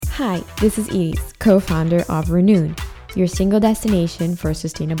Hi, this is Iris, co-founder of Renoon, your single destination for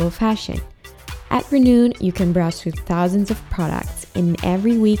sustainable fashion. At Renoon, you can browse through thousands of products, and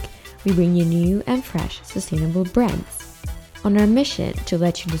every week we bring you new and fresh sustainable brands. On our mission to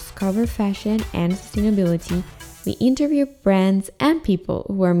let you discover fashion and sustainability, we interview brands and people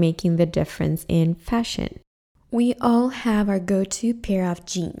who are making the difference in fashion. We all have our go-to pair of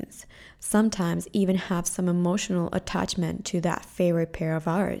jeans, sometimes even have some emotional attachment to that favorite pair of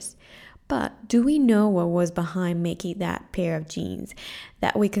ours. But do we know what was behind making that pair of jeans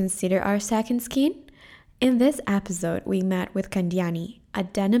that we consider our second skin? In this episode, we met with Candiani, a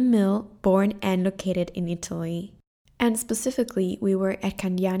denim mill born and located in Italy. And specifically, we were at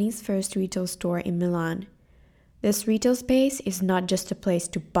Candiani's first retail store in Milan. This retail space is not just a place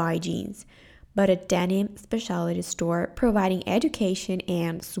to buy jeans, but a denim specialty store providing education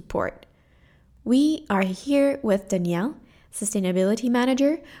and support. We are here with Danielle, Sustainability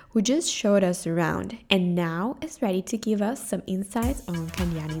Manager, who just showed us around and now is ready to give us some insights on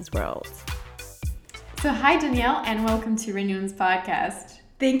Candiani's world. So hi Danielle and welcome to Renoon's podcast.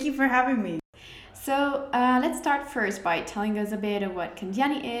 Thank you for having me. So let's start first by telling us a bit of what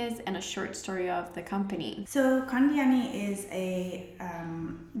Candiani is and a short story of the company. So Candiani is a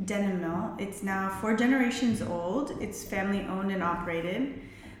denim mill. It's now 4 generations old. It's family owned and operated.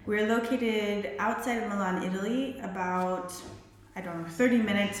 We're located outside of Milan, Italy, about, 30 to 40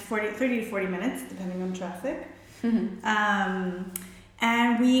 minutes, depending on traffic.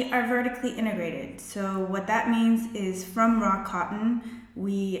 And we are vertically integrated. So what that means is from raw cotton,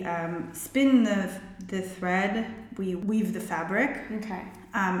 we spin the thread, we weave the fabric. Okay.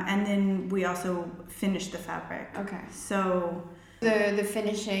 And then we also finish the fabric. Okay. So the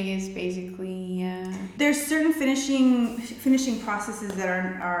finishing is basically there's certain finishing processes that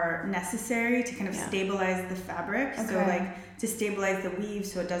are necessary to kind of stabilize the fabric. Okay. So like to stabilize the weave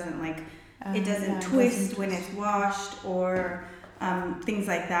so it doesn't twist when it's washed or things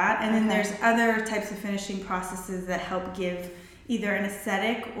like that. And then there's other types of finishing processes that help give either an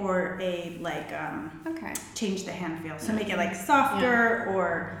aesthetic or a change the hand feel. So make it like softer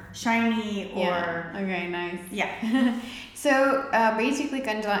or shiny or okay, nice. Yeah. So basically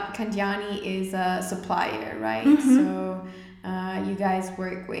Candiani is a supplier, right? Mm-hmm. So you guys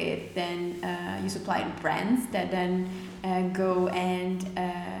work with, then you supply brands that then go and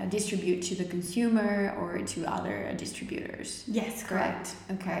distribute to the consumer or to other distributors. Yes, correct.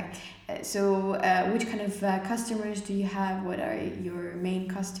 Okay. So which kind of customers do you have? What are your main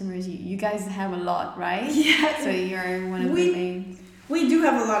customers? You guys have a lot, right? Yeah. So you're one of the main. We do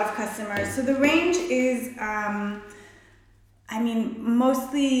have a lot of customers. So the range is,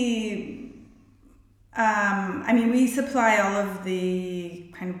 mostly, we supply all of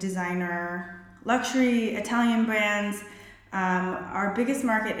the kind of designer luxury Italian brands. Our biggest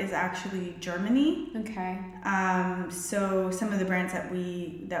market is actually Germany. Okay. So some of the brands that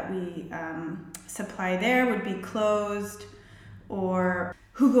we supply there would be Closed, or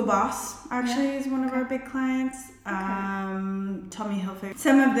Hugo Boss actually is one of our big clients. Tommy Hilfiger.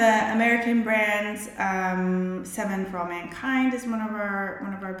 Some of the American brands, Seven for All Mankind is one of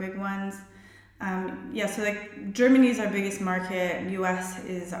our big ones. So like Germany is our biggest market, US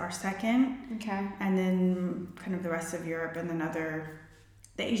is our second. Okay. And then kind of the rest of Europe and then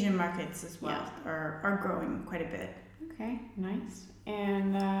the Asian markets as well are growing quite a bit. Okay, nice.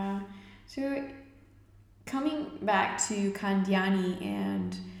 And so coming back to Candiani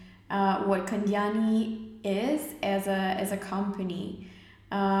and what Candiani is as a company,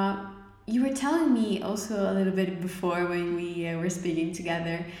 you were telling me also a little bit before when we were speaking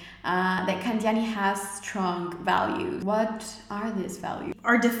together that Candiani has strong values. What are these values?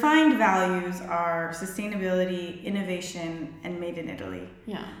 Our defined values are sustainability, innovation, and made in Italy.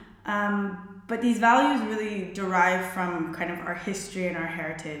 Yeah. But these values really derive from kind of our history and our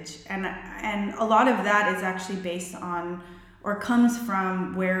heritage. And a lot of that is actually based on or comes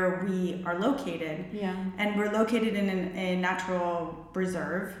from where we are located. Yeah. And we're located in a natural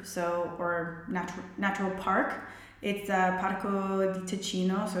reserve, or natural park. It's Parco di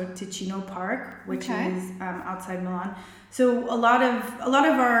Ticino, so Ticino Park, which is outside Milan. So a lot of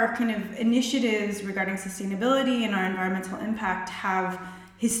our kind of initiatives regarding sustainability and our environmental impact have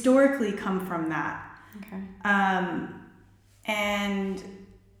historically come from that. Okay. And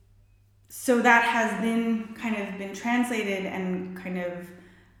so that has then kind of been translated and kind of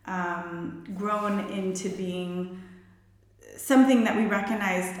grown into being something that we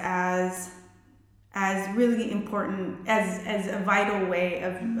recognized as really important, as a vital way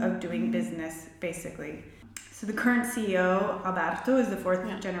of doing business, basically. So the current CEO, Alberto, is the fourth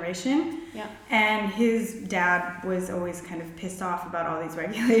generation. Yeah. And his dad was always kind of pissed off about all these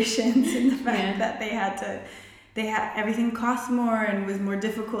regulations and the fact that they had everything cost more and was more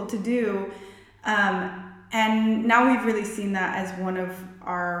difficult to do. And now we've really seen that as one of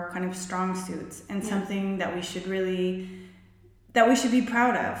our kind of strong suits and something that we should be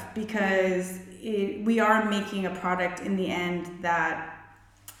proud of, because we are making a product in the end that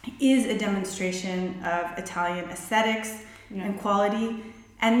is a demonstration of Italian aesthetics and quality,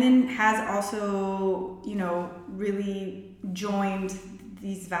 and then has also, really joined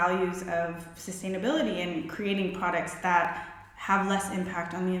these values of sustainability and creating products that have less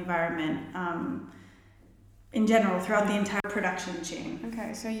impact on the environment in general throughout the entire production chain.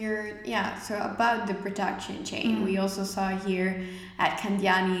 Okay, so so about the production chain, we also saw here at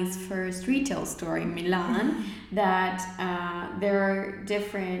Candiani's first retail store in Milan that there are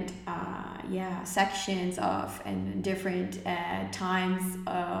different sections of and different times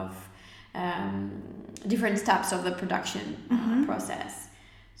of different steps of the production process.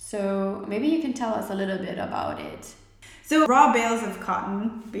 So maybe you can tell us a little bit about it. So raw bales of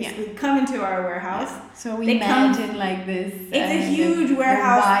cotton basically come into our warehouse. Yeah. So we imagine like this. It's a huge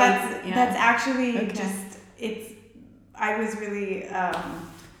warehouse that's actually I was really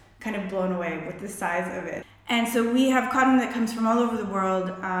kind of blown away with the size of it. And so we have cotton that comes from all over the world.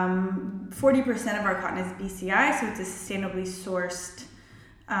 40% of our cotton is BCI, so it's a sustainably sourced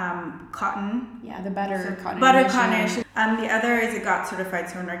cotton. Yeah, the butter cotton. Butter cotton. The other is a GOTS certified,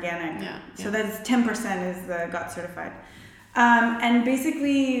 so an organic. Yeah. So that's 10% is the GOTS certified. And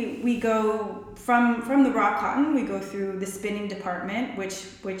basically we go from the raw cotton, we go through the spinning department, which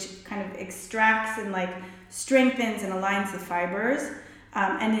kind of extracts and like strengthens and aligns the fibers,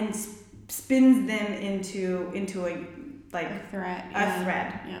 and then spins them into a thread. A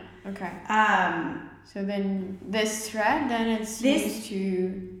thread. Yeah. Okay. So then this thread, it's used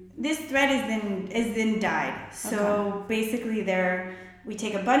to. This thread is then dyed. So basically, we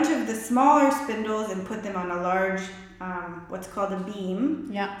take a bunch of the smaller spindles and put them on a large, what's called a beam.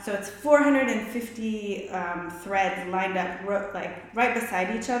 Yeah. So it's 450 threads lined up right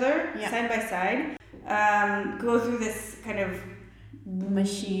beside each other, side by side. Go through this kind of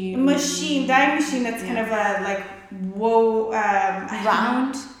dyeing machine that's kind of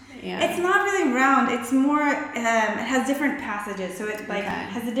round. Yeah. It's not really round. It's more. It has different passages, so it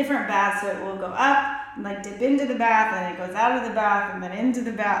has a different bath. So it will go up, and dip into the bath, and it goes out of the bath, and then into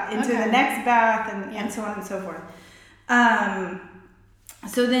the bath, into the next bath, and so on and so forth.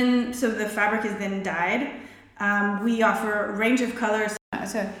 So the fabric is then dyed. We offer a range of colors.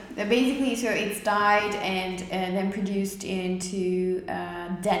 So it's dyed and then produced into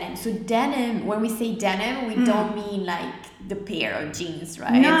denim. So denim, when we say denim, we don't mean like the pair of jeans,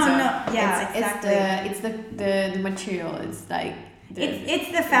 right? Exactly. It's the material. It's like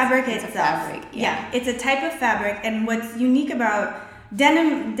it's the fabric itself. It's a fabric. Yeah, it's a type of fabric, and what's unique about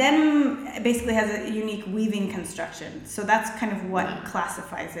denim basically has a unique weaving construction. So that's kind of what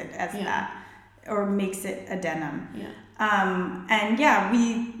classifies it as that, or makes it a denim. And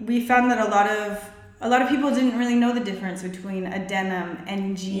we found that a lot of people didn't really know the difference between a denim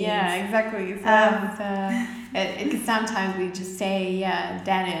and jeans. Yeah, exactly. So sometimes we just say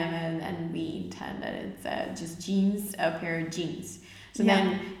denim and we intend that it's just jeans, a pair of jeans. So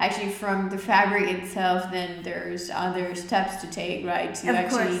then actually from the fabric itself, then there's other steps to take, right? To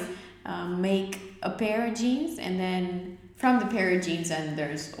make a pair of jeans, and then from the pair of jeans, and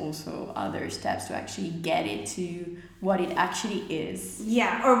there's also other steps to actually get it to what it actually is.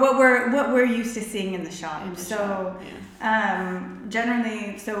 Yeah, or what we're used to seeing in the shop.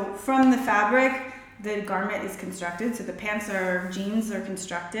 Generally, from the fabric, the garment is constructed. So the jeans are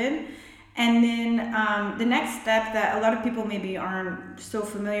constructed. And then the next step that a lot of people maybe aren't so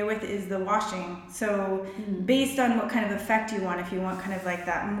familiar with is the washing. So based on what kind of effect you want, if you want kind of like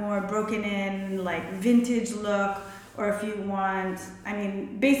that more broken in, like vintage look, or if you want,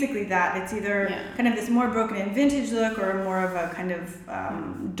 basically that, it's either kind of this more broken in vintage look or more of a kind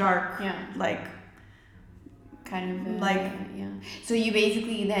of dark, So you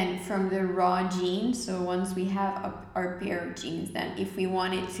basically then, from the raw jeans, so once we have our pair of jeans, then if we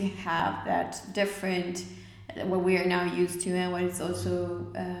wanted to have that different, what we are now used to and what is also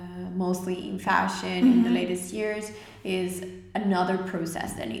mostly in fashion in the latest years, is another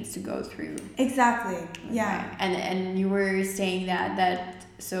process that needs to go through. Exactly. Yeah. Okay. And you were saying that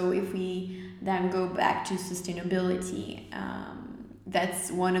so if we then go back to sustainability,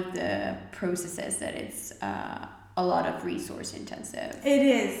 that's one of the processes that it's a lot of resource intensive. It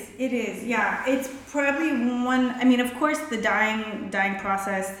is. Yeah. It's probably one. Of course, the dyeing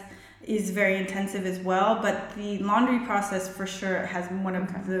process is very intensive as well, but the laundry process for sure has one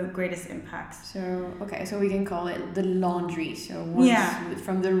of the greatest impacts. So we can call it the laundry. So once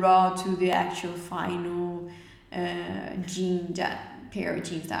from the raw to the actual final pair of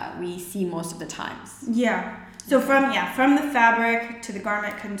jeans that we see most of the times. Yeah. So from the fabric to the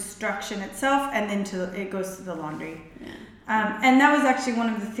garment construction itself, and then it goes to the laundry. Yeah. And that was actually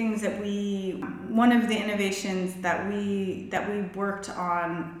one of the things one of the innovations that we worked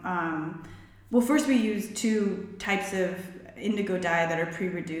on. Well, first we used 2 types of indigo dye that are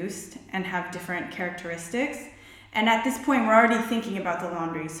pre-reduced and have different characteristics. And at this point, we're already thinking about the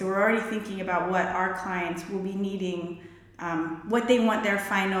laundry. So we're already thinking about what our clients will be needing, what they want their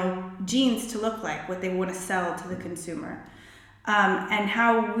final jeans to look like, what they want to sell to the consumer, and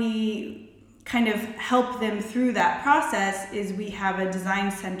how we kind of help them through that process is we have a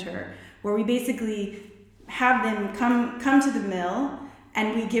design center where we basically have them come to the mill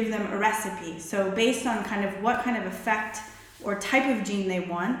and we give them a recipe. So based on kind of what kind of effect or type of jean they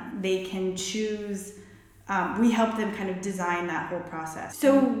want, they can choose. We help them kind of design that whole process.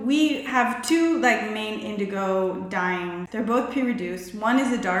 So we have 2 main indigo dyeing. They're both pre-reduced. One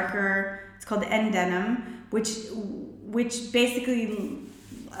is a darker, it's called the N denim, which basically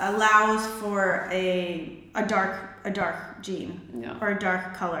allows for a dark jean or a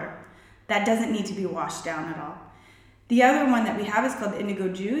dark color that doesn't need to be washed down at all. The other one that we have is called Indigo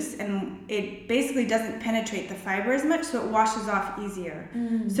Juice, and it basically doesn't penetrate the fiber as much, so it washes off easier.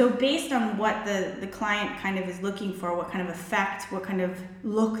 So based on what the client kind of is looking for, what kind of effect, what kind of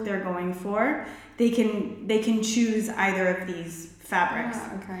look they're going for, they can choose either of these fabrics.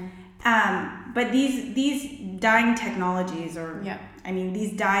 Okay. But these dyeing technologies,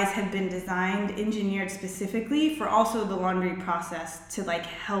 these dyes have been engineered specifically for also the laundry process to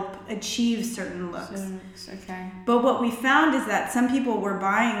help achieve certain looks. Okay. But what we found is that some people were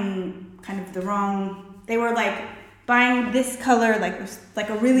buying kind of the wrong. They were buying this color, like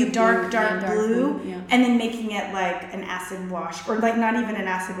a really dark blue, and then making it like an acid wash, or not even an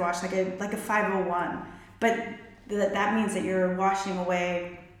acid wash, like a 501. But that means that you're washing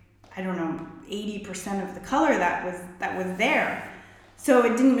away, I don't know, 80% of the color that was there. So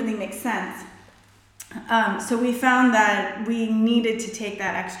it didn't really make sense. So we found that we needed to take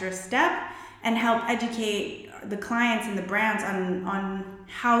that extra step and help educate the clients and the brands on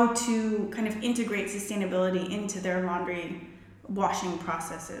how to kind of integrate sustainability into their laundry washing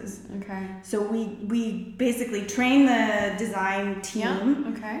processes. Okay. So we basically train the design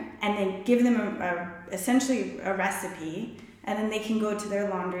team, and then give them essentially a recipe, and then they can go to their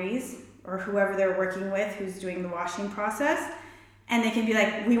laundries or whoever they're working with who's doing the washing process, and they can be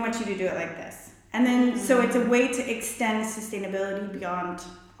like, we want you to do it like this. And then, so it's a way to extend sustainability beyond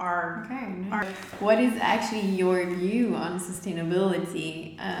our... What is actually your view on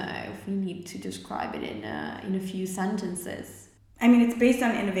sustainability, if we need to describe it in a few sentences? I mean, it's based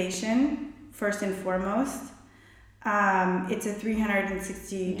on innovation, first and foremost. It's a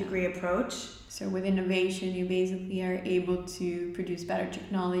 360-degree approach. So with innovation, you basically are able to produce better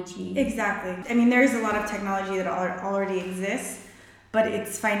technology. Exactly. I mean, there's a lot of technology that already exists, but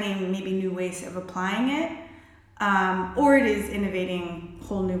it's finding maybe new ways of applying it, or it is innovating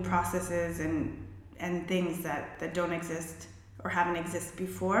whole new processes and things that don't exist or haven't existed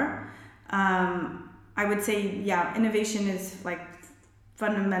before. I would say, innovation is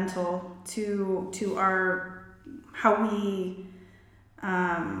fundamental to our how we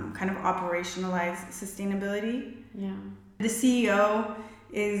kind of operationalize sustainability. Yeah. The CEO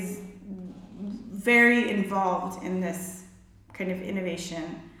is very involved in this kind of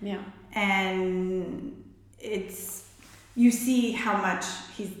innovation. Yeah. And you see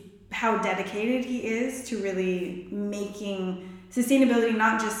how dedicated he is to really making sustainability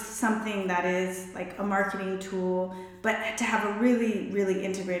not just something that is like a marketing tool, but to have a really, really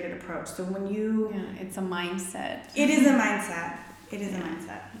integrated approach. So when it's a mindset. It is a mindset. It is a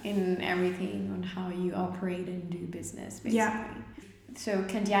mindset. In everything on how you operate and do business, basically. Yeah. So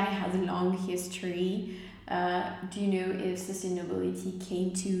Candiani has a long history. Do you know if sustainability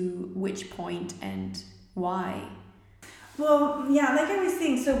came to which point and why? Well, yeah, like I was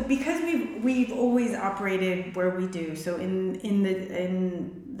saying, so because we've always operated where we do, so in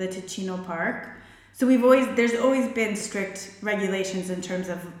the Ticino Park, so there's always been strict regulations in terms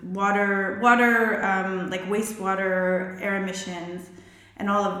of water, like wastewater, air emissions, and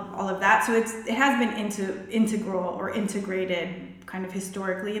all of that. So it has been integral or integrated kind of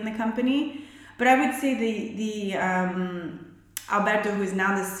historically in the company. But I would say the Alberto, who is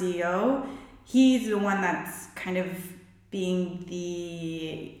now the CEO, he's the one that's kind of being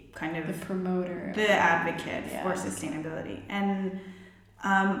the kind of the promoter, the advocate for sustainability. And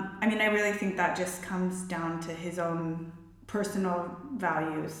I mean, I really think that just comes down to his own personal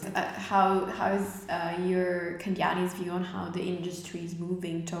values. How is your Candiani's view on how the industry is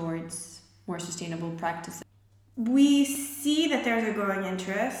moving towards more sustainable practices? We see that there's a growing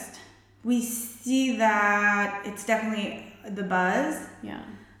interest. We see that it's definitely the buzz. Yeah.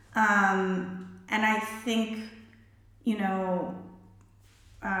 And I think,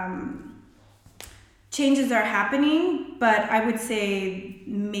 changes are happening, but I would say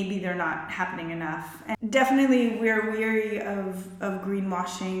maybe they're not happening enough. And definitely we're weary of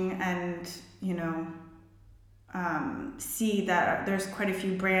greenwashing and, see that there's quite a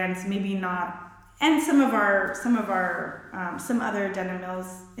few brands, maybe not, and some other denim mills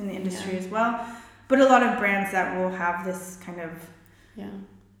in the industry as well, but a lot of brands that will have this kind of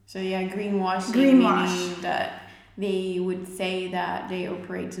greenwashing meaning that they would say that they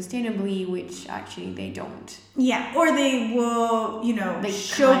operate sustainably, which actually they don't. Yeah, or they will, they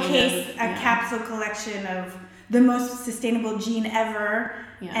showcase a capsule collection of the most sustainable jean ever,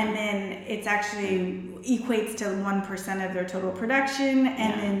 and then it's actually equates to 1% of their total production,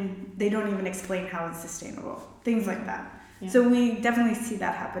 and then they don't even explain how it's sustainable. Things like that. Yeah. So we definitely see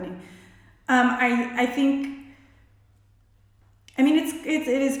that happening. I think, I mean, it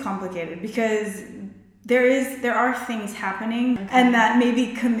is complicated because there are things happening, and that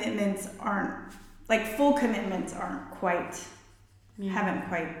maybe commitments aren't, like full commitments aren't quite, haven't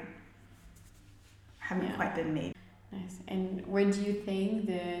quite been made. Nice. And where do you think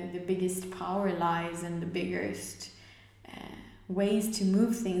the biggest power lies and the biggest ways to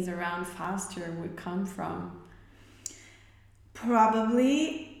move things around faster would come from?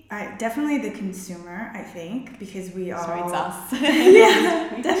 Probably, definitely the consumer, I think, because we all... So it's us.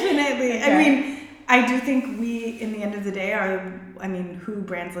 Yeah, definitely. Okay. I mean, I do think we, in the end of the day, who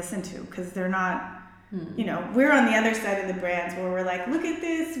brands listen to, because they're not... we're on the other side of the brands where we're like, look at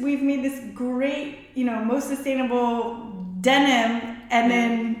this, we've made this great, most sustainable denim, and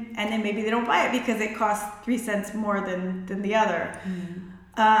then maybe they don't buy it because it costs 3 cents more than the other.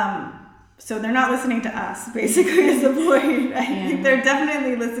 So they're not listening to us, basically, is the point. I think they're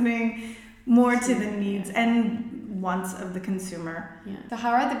definitely listening more to the needs and wants of the consumer. Yeah. So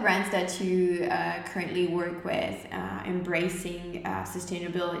how are the brands that you currently work with embracing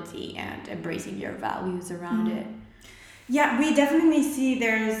sustainability and embracing your values around it? Yeah, we definitely see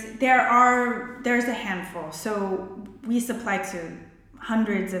there's a handful. So we supply to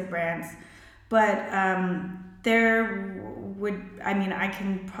hundreds of brands, but I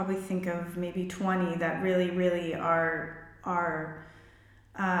can probably think of maybe 20 that really are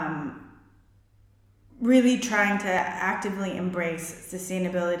really trying to actively embrace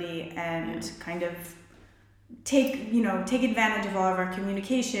sustainability and kind of take advantage of all of our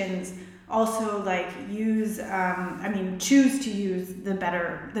communications. Also, like choose to use the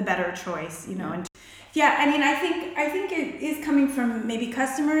better choice, And I think it is coming from maybe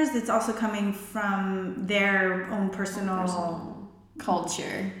customers. It's also coming from their own personal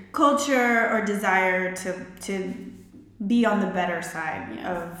culture or desire to be on the better side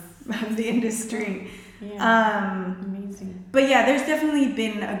of the industry. Amazing. But there's definitely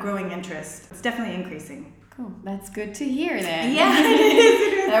been a growing interest. It's definitely increasing. Cool. That's good to hear then. Yeah, it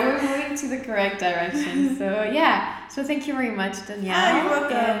is. That we're moving to the correct direction. So thank you very much, Danielle. You're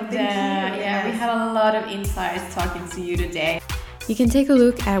welcome. And, we had a lot of insights talking to you today. You can take a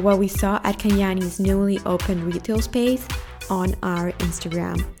look at what we saw at Candiani's newly opened retail space on our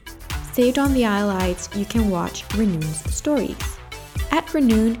Instagram. Saved on the highlights, you can watch Renoon's stories. At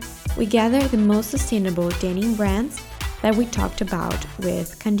Renoon, we gather the most sustainable denim brands that we talked about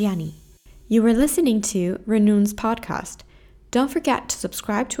with Candiani. You were listening to Renoon's podcast. Don't forget to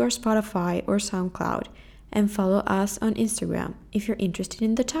subscribe to our Spotify or SoundCloud and follow us on Instagram if you're interested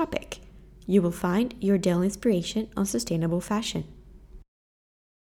in the topic. You will find your daily inspiration on sustainable fashion.